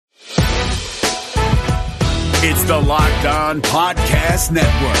It's the Locked On Podcast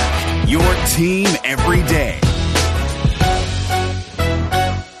Network, your team every day.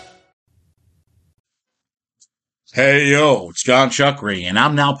 Hey, yo, it's John Chuckery, and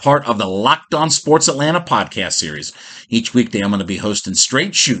I'm now part of the Locked On Sports Atlanta podcast series. Each weekday, I'm going to be hosting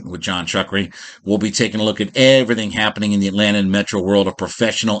Straight Shooting with John Chuckery. We'll be taking a look at everything happening in the Atlanta and metro world of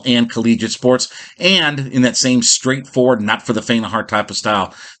professional and collegiate sports, and in that same straightforward, not for the faint of heart type of style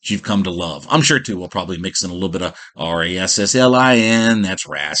that you've come to love. I'm sure, too, we'll probably mix in a little bit of RASSLIN, that's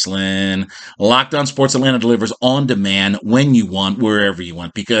wrestling. Locked On Sports Atlanta delivers on demand when you want, wherever you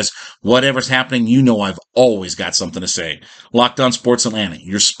want, because whatever's happening, you know I've always got something to say. Locked On Sports Atlanta,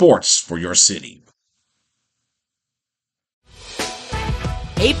 your sports for your city.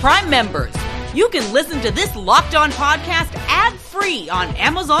 Hey, Prime members, you can listen to this Locked On podcast ad-free on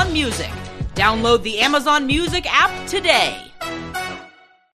Amazon Music. Download the Amazon Music app today.